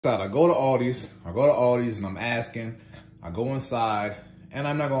I go to Aldi's and I'm asking, I go inside and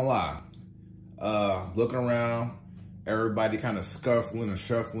I'm not gonna lie, looking around, everybody kind of scuffling and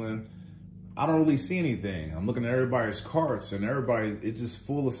shuffling. I don't really see anything. I'm looking at everybody's carts and it's just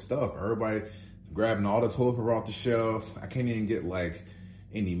full of stuff. Everybody grabbing all the toilet paper off the shelf. I can't even get like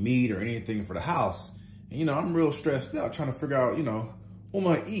any meat or anything for the house. And you know, I'm real stressed out trying to figure out, you know, what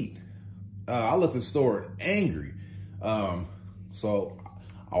am I eat? I left the store angry. So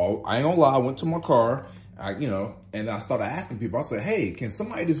I ain't gonna lie, I went to my car, and I started asking people. I said, hey, can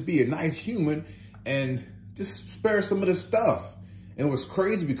somebody just be a nice human and just spare some of this stuff? And it was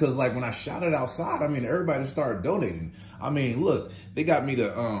crazy because like when I shouted outside, I mean, everybody started donating. I mean, look, they got me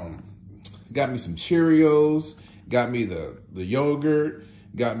got me some Cheerios, got me the yogurt,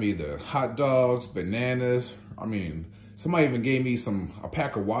 got me the hot dogs, bananas. I mean, somebody even gave me a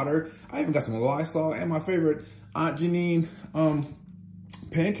pack of water. I even got some Lysol and my favorite Aunt Janine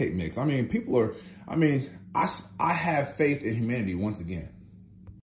pancake mix. I mean, I have faith in humanity once again.